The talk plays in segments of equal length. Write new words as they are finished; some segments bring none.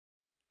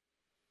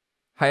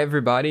Hi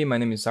everybody, my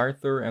name is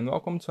Arthur and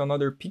welcome to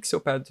another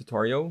PixelPAD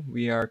tutorial.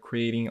 We are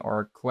creating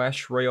our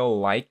Clash Royale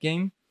light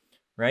game,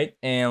 right?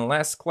 And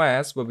last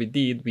class, what we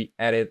did, we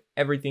added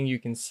everything you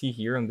can see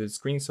here on the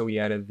screen. So we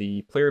added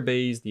the player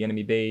base, the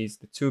enemy base,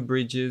 the two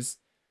bridges.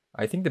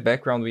 I think the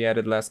background we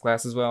added last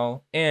class as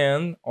well.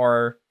 And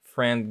our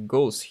friend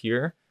Ghost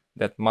here,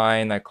 that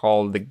mine I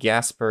call the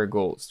Gasper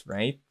Ghost,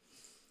 right?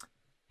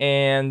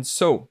 And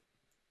so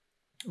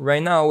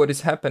right now, what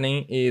is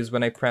happening is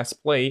when I press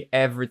play,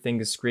 everything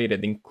is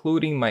created,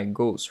 including my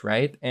ghost,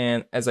 right?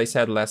 And as I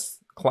said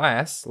last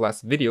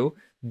video,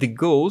 the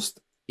ghost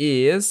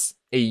is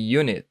a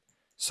unit.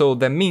 So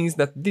that means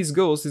that this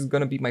ghost is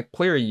gonna be my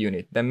player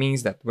unit. That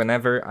means that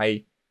whenever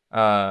I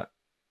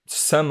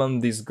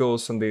summon this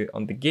ghost on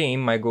the game,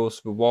 my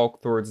ghost will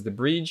walk towards the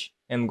bridge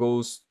and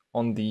goes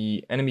on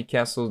the enemy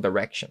castle's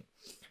direction,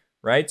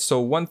 right? So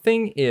one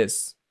thing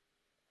is,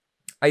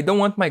 I don't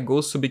want my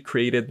ghost to be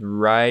created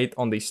right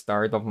on the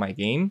start of my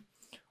game.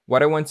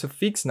 What I want to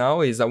fix now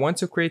is I want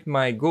to create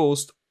my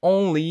ghost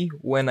only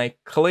when I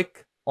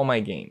click on my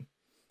game.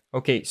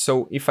 Okay,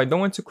 so if I don't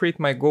want to create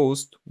my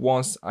ghost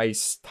once I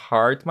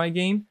start my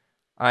game,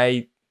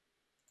 I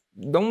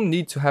don't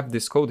need to have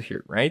this code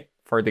here, right?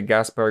 For the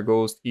Gaspar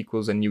ghost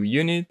equals a new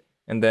unit,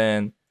 and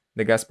then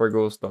the Gaspar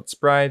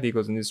ghost.sprite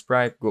equals a new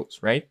sprite ghost,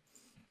 right?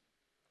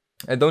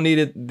 I don't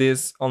need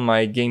this on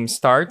my game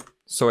start,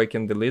 so I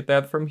can delete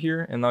that from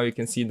here. And now you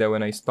can see that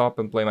when I stop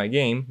and play my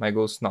game, my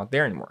ghost is not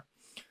there anymore.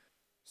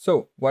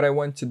 So what I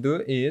want to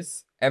do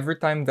is every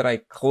time that I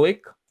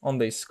click on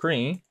the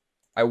screen,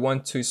 I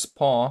want to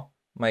spawn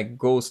my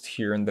ghost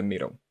here in the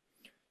middle.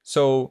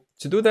 So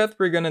to do that,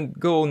 we're gonna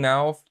go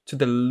now to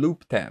the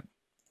loop tab.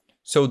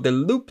 So the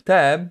loop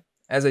tab,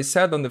 as I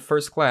said on the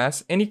first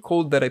class, any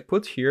code that I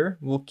put here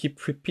will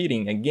keep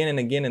repeating again and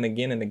again and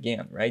again and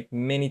again, right?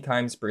 Many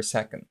times per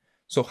second.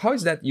 So how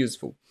is that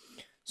useful?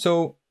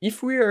 So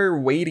if we are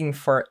waiting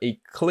for a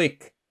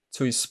click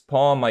to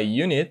spawn my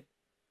unit,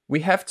 we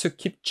have to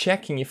keep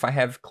checking if I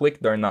have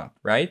clicked or not,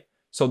 right?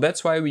 So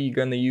that's why we're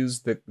gonna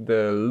use the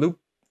loop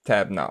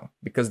tab now,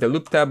 because the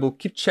loop tab will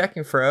keep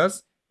checking for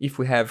us if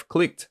we have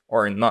clicked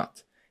or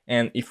not.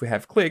 And if we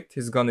have clicked,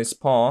 it's gonna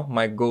spawn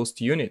my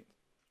ghost unit,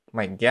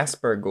 my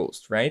Gasper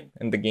ghost, right?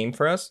 In the game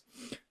for us.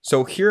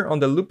 So here on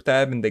the loop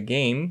tab in the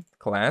game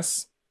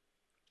class,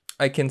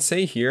 I can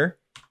say here,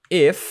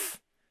 if,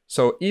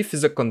 so if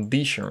is a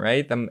condition,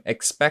 right? I'm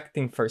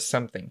expecting for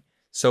something.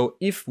 So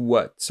if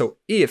what? So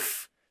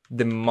if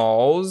the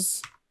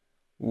mouse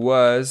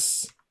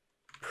was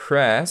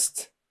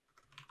pressed.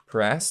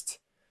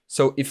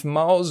 So if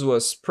mouse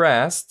was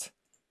pressed,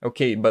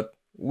 okay, but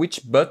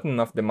which button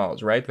of the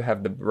mouse, right? We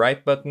have the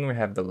right button, we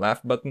have the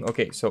left button.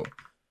 Okay, so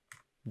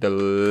the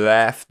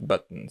left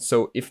button.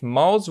 So if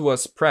mouse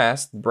was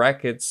pressed,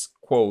 brackets,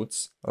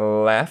 quotes,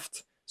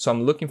 left. So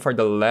I'm looking for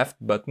the left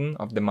button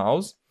of the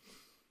mouse.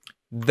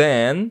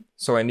 Then,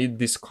 so I need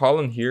this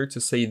column here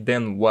to say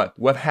then what?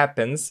 What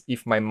happens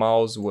if my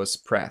mouse was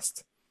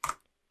pressed?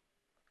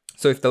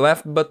 So if the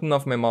left button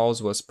of my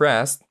mouse was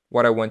pressed,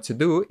 what I want to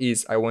do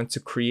is I want to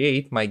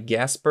create my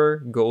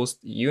Gasper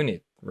ghost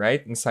unit,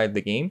 right? Inside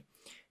the game.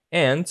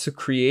 And to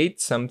create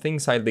something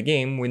inside the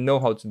game, we know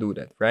how to do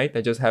that, right?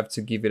 I just have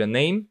to give it a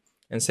name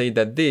and say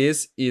that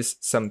this is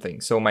something.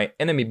 So my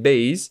enemy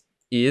base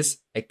is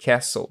a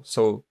castle.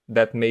 So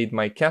that made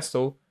my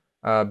castle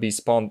be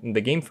spawned in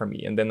the game for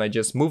me. And then I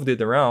just moved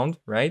it around,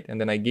 right?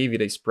 And then I gave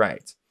it a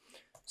sprite.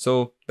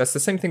 So that's the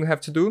same thing we have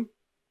to do.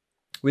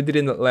 We did it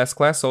in the last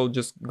class, so I'm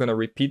just gonna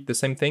repeat the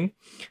same thing.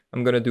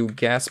 I'm gonna do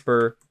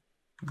Gasper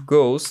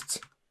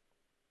ghost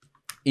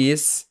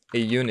is a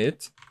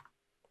unit.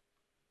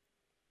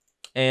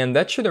 And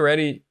that should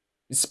already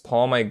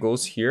spawn my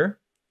ghost here.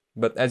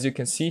 But as you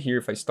can see here,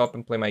 if I stop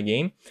and play my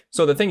game.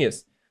 So the thing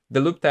is, the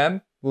loop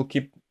tab will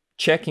keep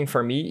checking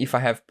for me if I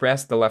have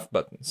pressed the left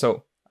button.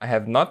 So I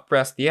have not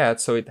pressed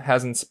yet, so it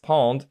hasn't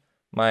spawned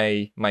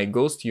my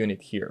ghost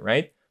unit here,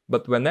 right?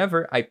 But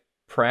whenever I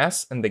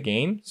press in the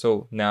game,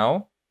 so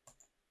now,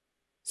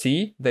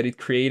 see that it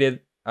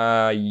created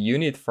a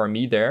unit for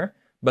me there.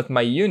 But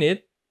my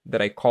unit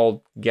that I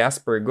called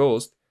Gasper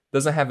Ghost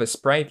doesn't have a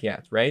sprite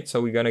yet, right? So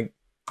we're gonna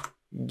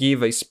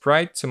give a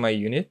sprite to my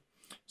unit.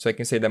 So I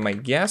can say that my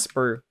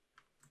Gasper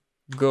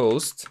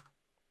Ghost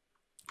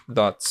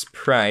dot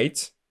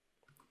sprite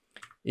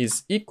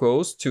is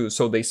equals to,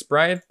 so the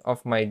sprite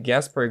of my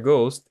Gasper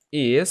Ghost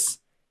is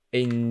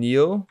a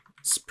new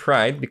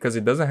sprite because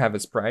it doesn't have a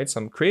sprite.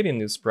 So I'm creating a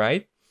new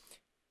sprite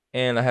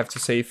and I have to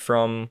say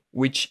from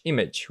which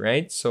image,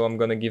 right? So I'm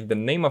gonna give the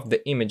name of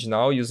the image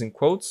now using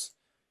quotes,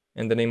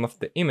 and the name of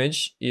the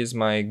image is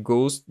my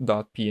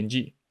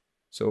ghost.png.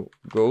 So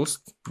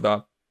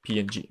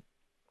ghost.png.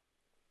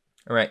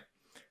 All right,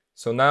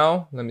 so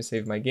now let me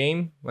save my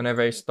game.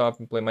 Whenever I stop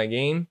and play my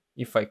game,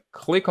 if I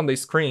click on the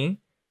screen,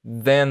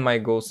 then my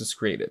ghost is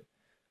created.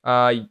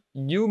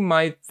 You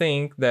might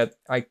think that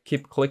I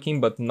keep clicking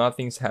but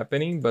nothing's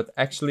happening, but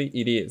actually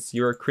it is.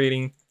 You're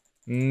creating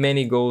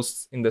many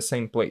ghosts in the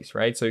same place,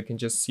 right? So you can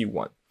just see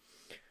one.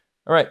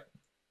 All right.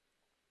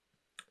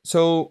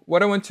 So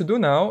what I want to do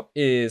now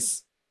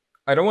is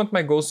I don't want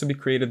my ghost to be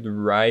created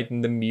right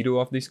in the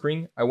middle of the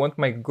screen. I want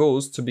my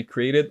ghost to be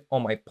created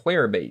on my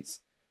player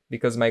base,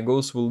 because my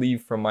ghost will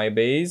leave from my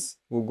base,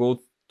 will go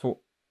to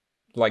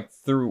like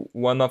through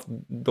one of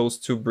those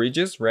two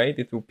bridges, right?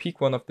 It will pick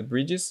one of the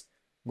bridges,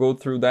 go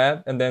through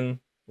that, and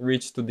then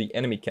reach to the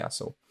enemy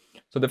castle.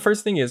 So the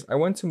first thing is I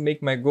want to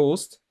make my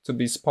ghost to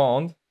be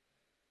spawned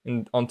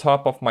on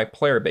top of my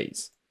player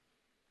base.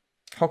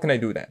 How can I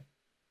do that?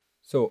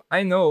 So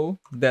I know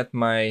that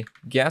my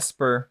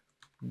Gasper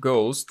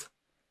ghost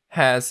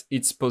has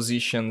its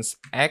positions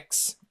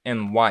X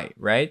and Y,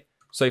 right?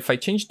 So if I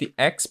change the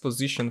X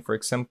position, for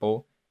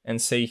example, and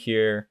say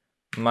here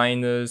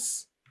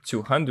minus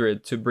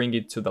 200 to bring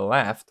it to the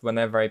left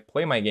whenever I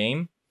play my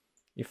game,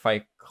 if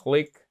I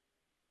click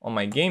on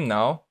my game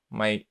now,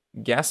 my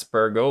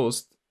Gasper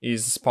ghost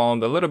is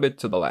spawned a little bit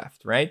to the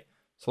left, right?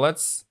 So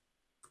let's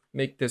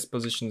make this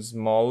position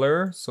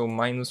smaller, so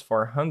minus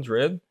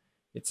 400.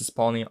 It's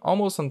spawning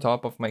almost on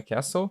top of my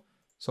castle.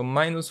 So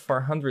minus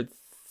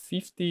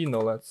 450, no,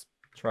 let's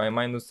try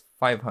minus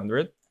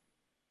 500.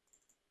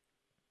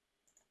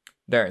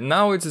 There,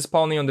 now it's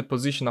spawning on the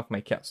position of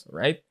my castle,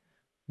 right?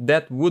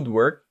 That would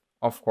work,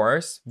 of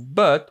course,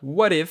 but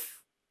what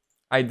if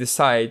I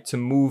decide to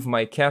move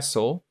my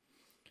castle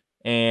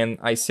and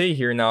I say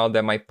here now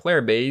that my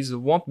player base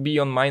won't be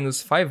on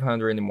minus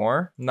 500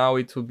 anymore, now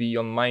it will be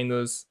on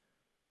minus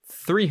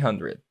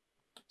 300.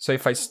 So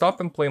if I stop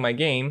and play my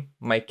game,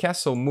 my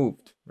castle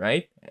moved,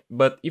 right?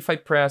 But if I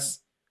press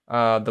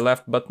the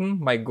left button,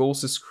 my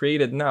ghost is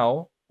created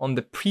now on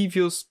the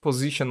previous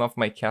position of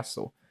my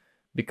castle.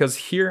 Because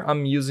here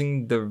I'm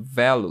using the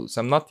values,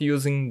 I'm not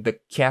using the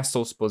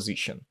castle's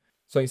position.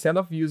 So instead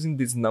of using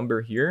this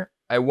number here,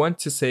 I want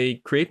to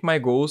say create my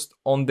ghost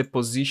on the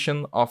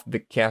position of the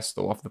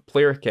castle, of the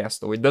player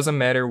castle. It doesn't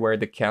matter where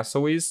the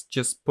castle is,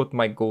 just put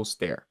my ghost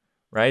there,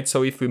 right?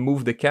 So if we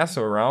move the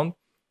castle around,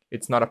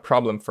 it's not a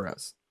problem for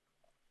us.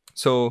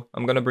 So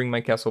I'm gonna bring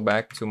my castle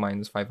back to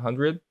minus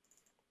 500.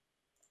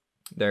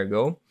 There you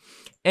go.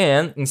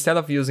 And instead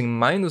of using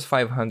minus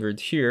 500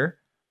 here,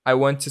 I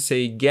want to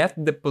say get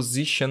the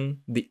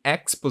position, the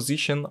X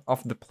position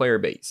of the player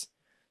base.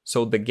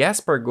 So the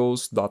Gasper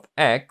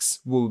ghost.x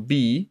will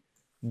be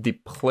the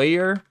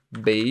player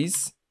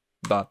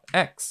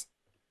base.x.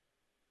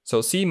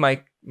 So see,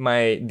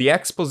 the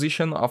X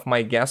position of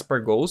my Gasper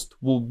ghost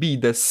will be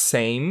the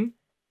same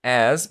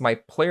as my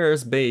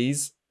player's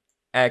base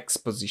X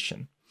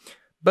position.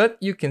 But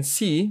you can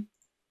see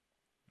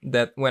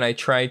that when I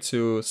try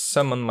to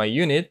summon my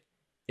unit,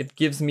 it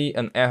gives me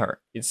an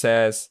error. It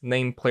says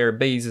name player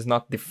base is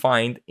not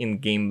defined in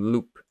game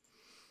loop.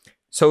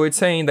 So it's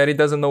saying that it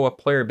doesn't know what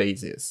player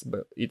base is,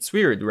 but it's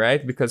weird,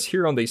 right? Because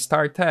here on the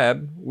start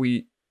tab,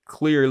 we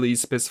clearly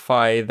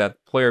specify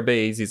that player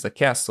base is a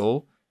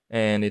castle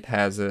and it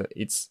has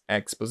its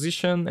X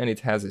position and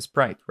it has a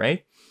sprite,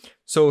 right?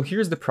 So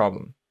here's the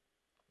problem.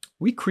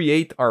 We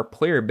create our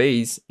player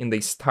base in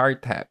the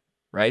start tab,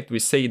 right? We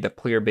say the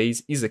player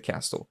base is a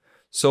castle.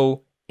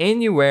 So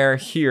anywhere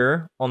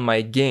here on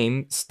my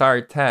game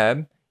start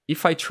tab,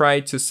 if I try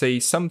to say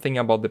something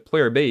about the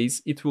player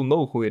base, it will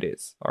know who it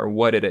is or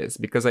what it is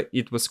because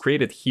it was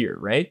created here,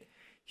 right?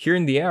 Here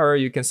in the error,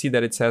 you can see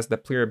that it says the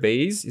player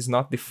base is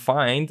not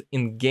defined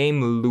in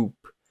game loop.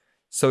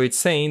 So it's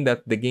saying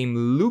that the game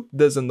loop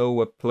doesn't know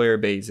what player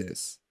base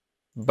is,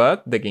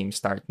 but the game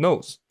start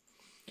knows.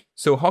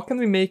 So how can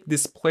we make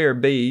this player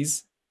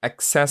base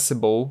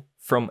accessible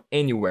from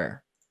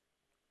anywhere?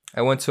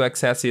 I want to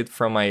access it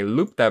from my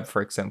loop tab,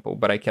 for example,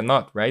 but I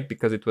cannot, right?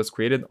 Because it was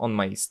created on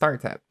my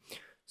start tab.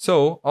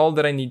 So all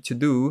that I need to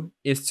do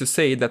is to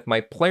say that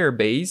my player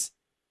base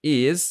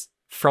is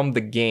from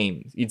the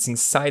game. It's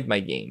inside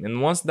my game.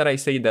 And once that I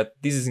say that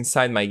this is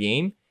inside my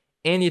game,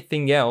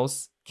 anything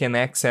else can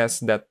access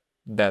that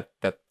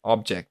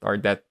object or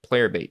that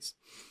player base.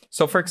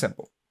 So for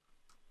example,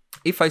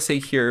 if I say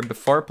here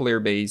before player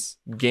base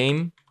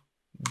game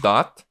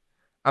dot,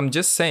 I'm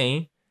just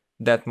saying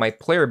that my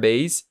player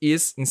base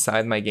is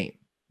inside my game.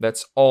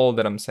 That's all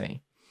that I'm saying.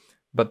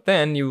 But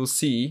then you will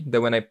see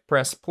that when I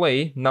press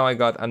play, now I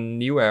got a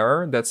new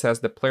error that says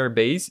the player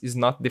base is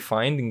not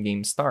defined in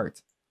game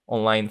start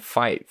on line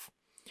 5.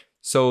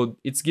 So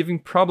it's giving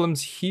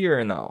problems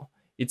here now.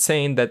 It's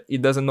saying that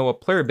it doesn't know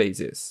what player base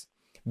is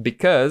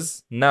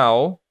because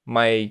now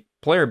my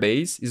player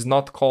base is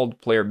not called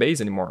player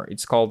base anymore.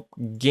 It's called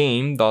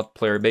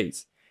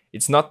game.playerbase.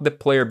 It's not the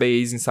player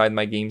base inside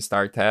my game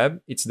start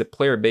tab. It's the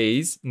player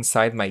base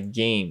inside my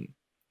game,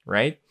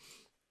 right?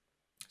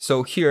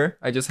 So here,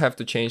 I just have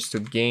to change to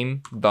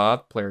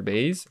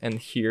game.playerbase, and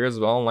here as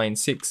well, line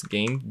 6,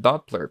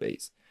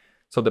 game.playerbase.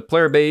 So the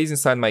player base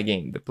inside my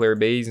game, the player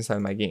base inside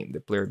my game, the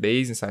player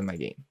base inside my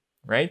game,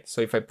 right? So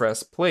if I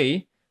press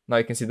play, now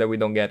you can see that we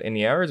don't get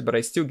any errors, but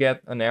I still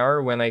get an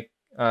error when I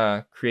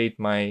create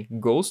my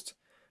ghost,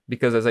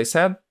 because as I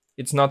said,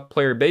 it's not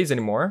player base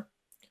anymore.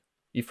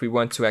 If we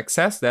want to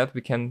access that,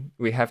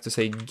 we have to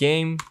say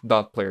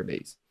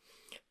game.playerbase.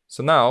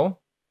 So now,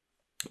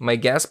 my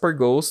Gasper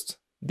ghost,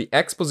 the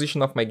X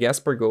position of my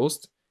Gasper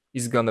ghost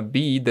is gonna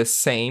be the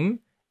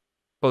same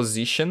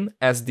position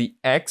as the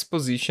X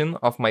position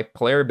of my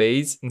player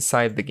base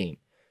inside the game.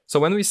 So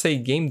when we say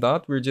game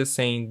dot, we're just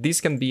saying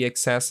this can be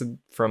accessed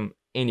from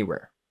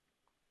anywhere.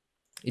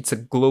 It's a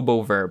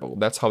global variable.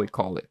 That's how we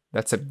call it.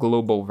 That's a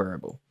global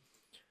variable.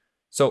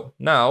 So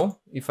now,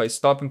 if I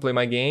stop and play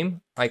my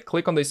game, I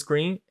click on the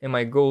screen and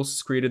my ghost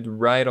is created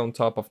right on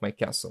top of my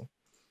castle.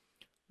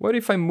 What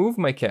if I move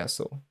my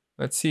castle?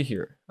 Let's see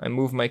here. I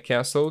move my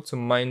castle to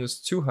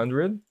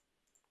 -200.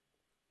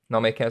 Now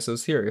my castle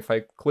is here. If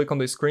I click on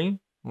the screen,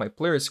 my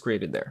player is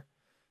created there.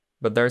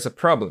 But there's a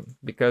problem,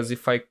 because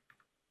if I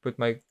put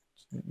my,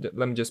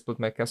 let me just put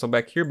my castle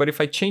back here, but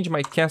if I change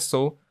my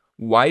castle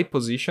Y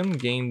position,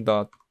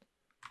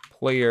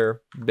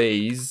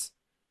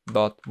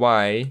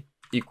 game.playerbase.y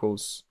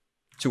equals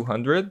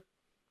 200.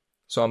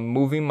 So I'm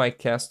moving my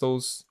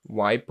castle's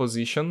Y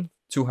position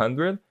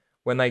 200.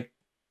 When I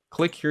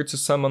click here to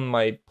summon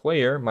my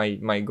player,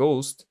 my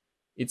ghost,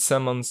 it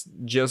summons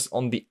just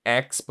on the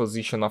X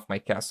position of my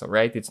castle,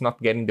 right? It's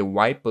not getting the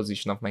Y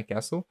position of my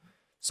castle.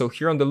 So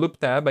here on the loop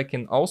tab, I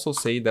can also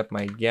say that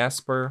my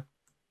Gasper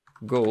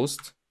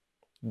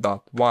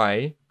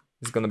ghost.y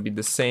is going to be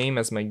the same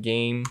as my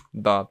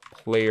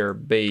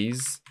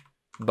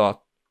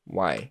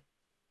game.playerbase.y.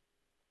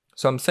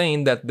 So I'm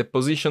saying that the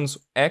positions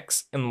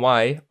X and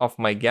Y of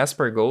my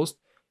Gasper ghost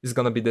is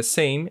going to be the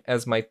same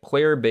as my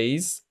player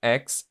base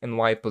X and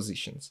Y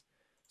positions.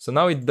 So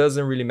now it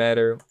doesn't really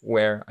matter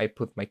where I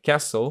put my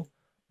castle,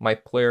 my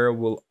player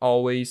will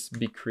always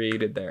be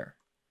created there.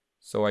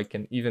 So I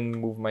can even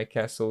move my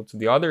castle to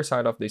the other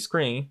side of the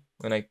screen.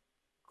 When I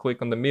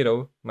click on the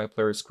middle, my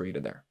player is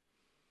created there,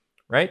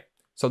 right?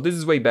 So this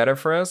is way better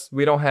for us.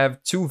 We don't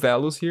have two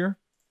values here.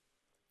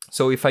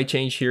 So if I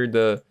change here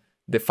the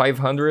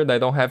 500, I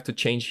don't have to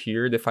change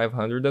here the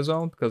 500 as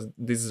well, because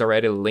this is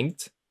already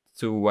linked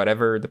to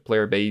whatever the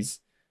player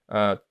base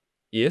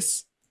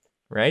is,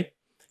 right?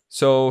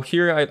 So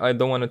here I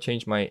don't want to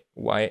change my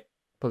Y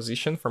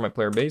position for my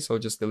player base, so I'll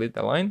just delete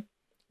that line,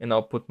 and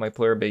I'll put my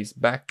player base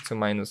back to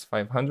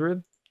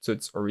 -500 to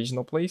its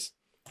original place.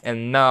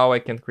 And now I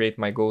can create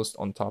my ghost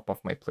on top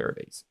of my player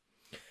base.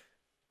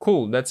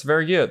 Cool, that's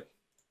very good.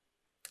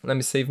 Let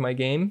me save my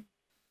game.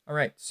 All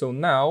right, so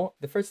now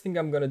the first thing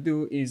I'm gonna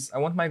do is I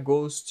want my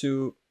ghost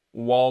to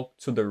walk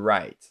to the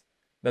right.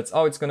 That's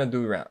all it's gonna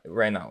do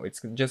right now.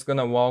 It's just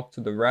gonna walk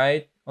to the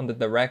right on the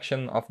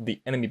direction of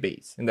the enemy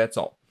base, and that's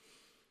all.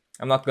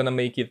 I'm not gonna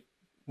make it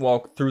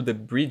walk through the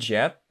bridge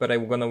yet, but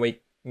I'm gonna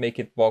make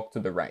it walk to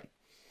the right.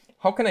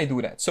 How can I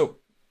do that? So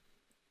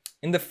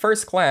in the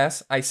first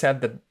class, I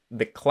said that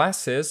the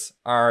classes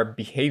are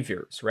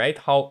behaviors, right?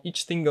 How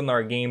each thing in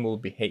our game will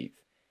behave.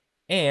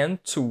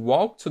 And to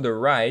walk to the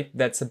right,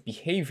 that's a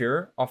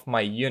behavior of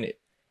my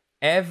unit.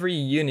 Every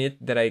unit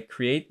that I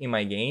create in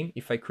my game,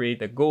 if I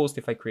create a ghost,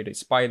 if I create a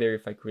spider,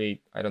 if I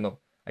create, I don't know,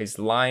 a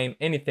slime,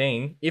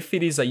 anything, if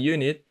it is a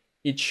unit,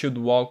 it should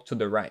walk to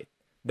the right.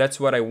 That's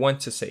what I want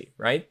to say,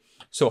 right?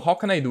 So how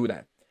can I do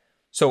that?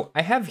 So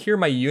I have here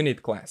my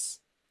unit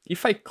class.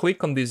 If I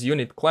click on this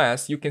unit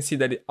class, you can see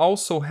that it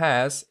also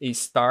has a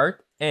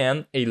start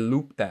and a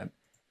loop tab.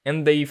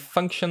 And they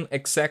function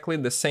exactly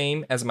the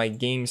same as my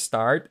game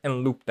start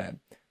and loop tab.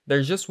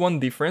 There's just one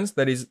difference,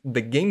 that is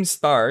the game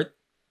start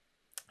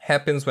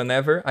happens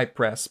whenever I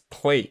press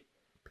play,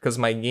 because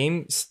my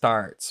game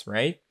starts,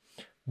 right?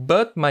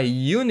 But my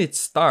unit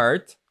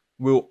start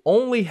will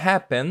only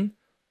happen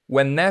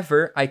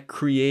whenever I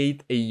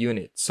create a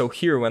unit. So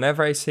here,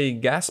 whenever I say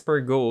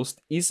Gasper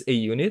Ghost is a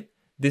unit,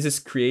 this is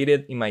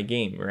created in my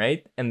game,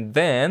 right? And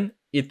then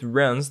it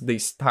runs the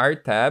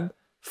start tab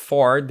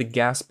for the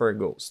Gasper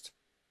Ghost.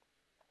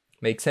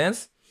 Make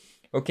sense?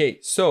 Okay,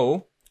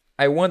 so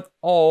I want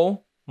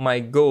all my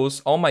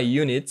ghosts, all my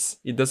units,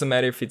 it doesn't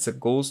matter if it's a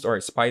ghost or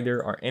a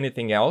spider or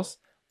anything else,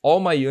 all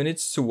my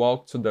units to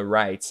walk to the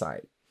right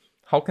side.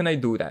 How can I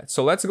do that?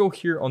 So let's go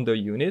here on the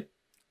unit,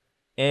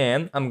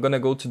 and I'm gonna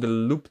go to the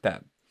loop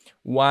tab.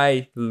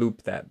 Why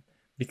loop tab?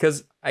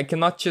 Because I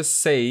cannot just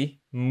say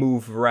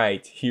move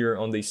right here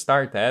on the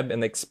start tab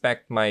and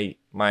expect my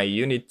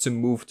unit to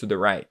move to the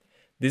right.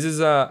 This is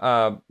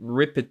a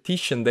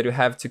repetition that you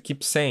have to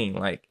keep saying,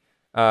 like,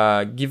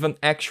 give an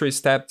extra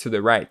step to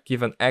the right,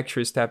 give an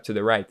extra step to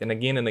the right, and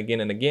again and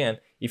again and again.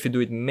 If you do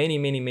it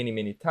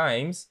many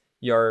times,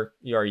 your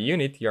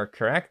unit, your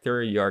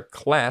character, your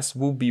class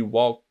will be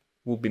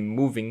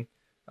moving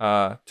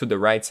to the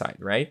right side,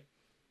 right?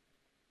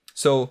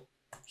 So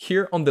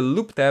here on the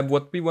loop tab,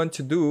 what we want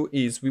to do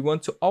is we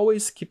want to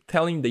always keep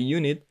telling the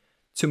unit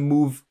to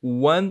move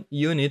one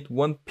unit,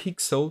 one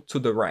pixel to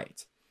the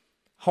right.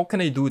 How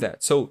can I do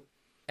that? So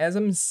as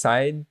I'm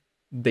inside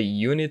the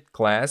unit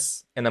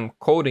class and I'm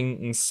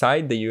coding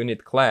inside the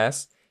unit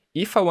class,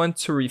 if I want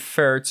to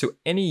refer to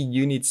any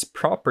unit's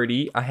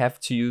property, I have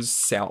to use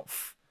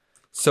self.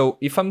 So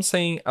if I'm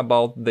saying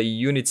about the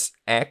unit's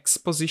X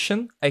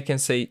position, I can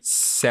say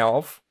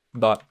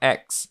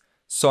self.x.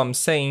 So I'm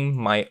saying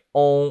my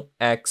own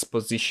X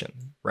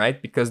position, right?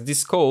 Because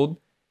this code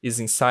is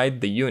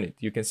inside the unit.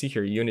 You can see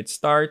here unit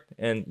start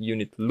and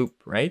unit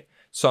loop, right?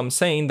 So I'm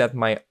saying that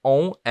my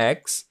own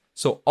X,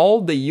 so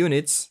all the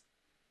units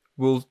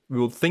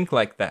will think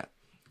like that.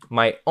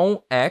 My own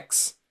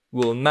x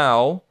will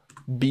now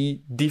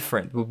be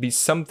different, will be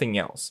something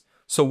else.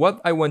 So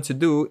what I want to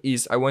do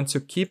is I want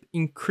to keep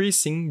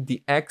increasing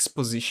the x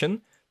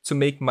position to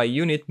make my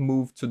unit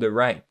move to the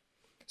right.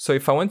 So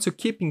if I want to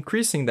keep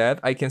increasing that,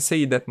 I can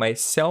say that my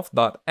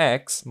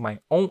self.x, my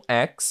own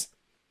x,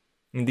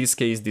 in this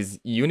case, this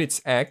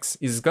unit's x,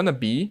 is gonna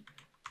be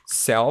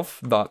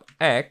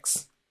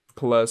self.x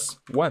plus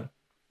 1.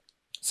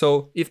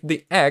 So if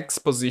the x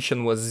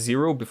position was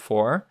 0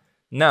 before,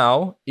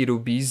 now it'll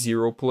be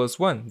 0 plus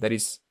 1, that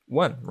is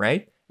 1,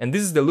 right? And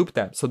this is the loop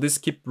tab, so this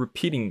keep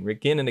repeating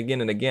again and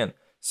again and again.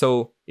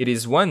 So it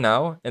is 1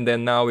 now, and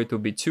then now it will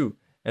be 2.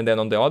 And then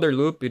on the other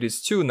loop, it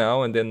is 2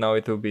 now, and then now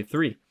it will be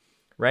 3,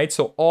 right?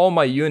 So all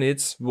my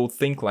units will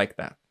think like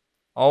that.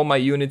 All my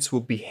units will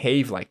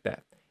behave like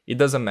that. It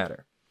doesn't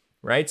matter,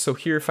 right? So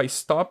here, if I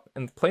stop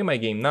and play my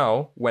game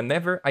now,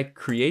 whenever I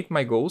create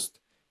my ghost,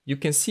 you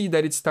can see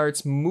that it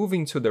starts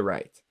moving to the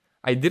right.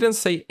 I didn't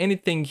say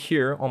anything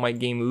here on my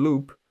game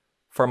loop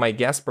for my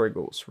Gaspar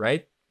ghost,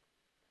 right?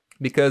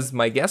 Because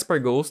my Gaspar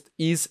ghost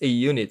is a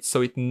unit,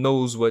 so it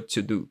knows what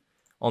to do.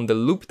 On the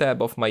loop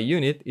tab of my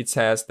unit, it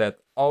says that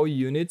all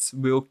units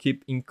will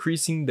keep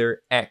increasing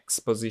their X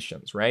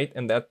positions, right?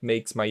 And that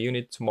makes my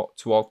unit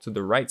to walk to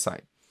the right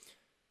side.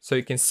 So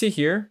you can see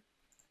here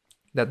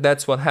that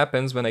that's what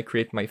happens when I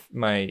create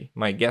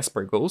my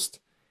Gaspar ghost.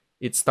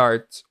 It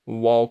starts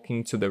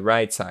walking to the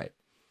right side.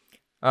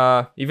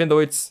 Even though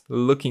it's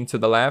looking to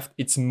the left,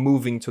 it's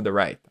moving to the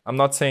right. I'm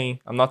not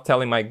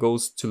telling my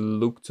ghost to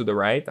look to the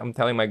right. I'm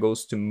telling my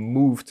ghost to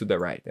move to the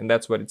right. And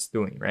that's what it's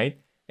doing, right?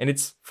 And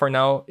it's, for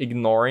now,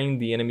 ignoring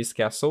the enemy's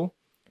castle.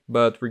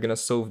 But we're gonna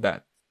solve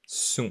that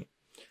soon.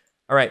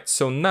 All right,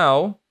 so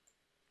now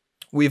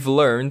we've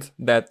learned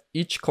that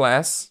each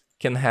class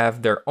can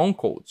have their own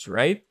codes,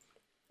 right?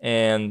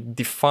 And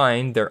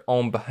define their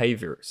own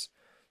behaviors.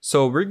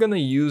 So we're gonna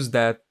use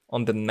that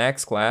on the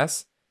next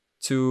class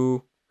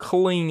to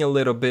clean a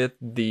little bit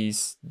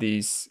this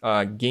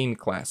game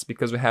class,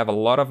 because we have a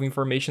lot of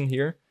information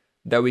here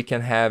that we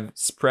can have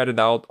spread it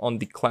out on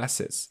the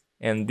classes,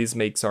 and this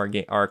makes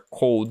our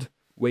code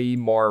way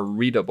more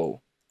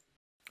readable,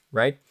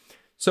 right?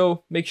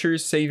 So make sure you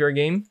save your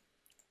game,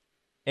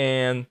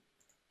 and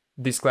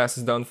this class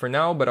is done for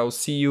now, but I'll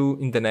see you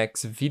in the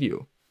next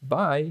video.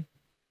 Bye!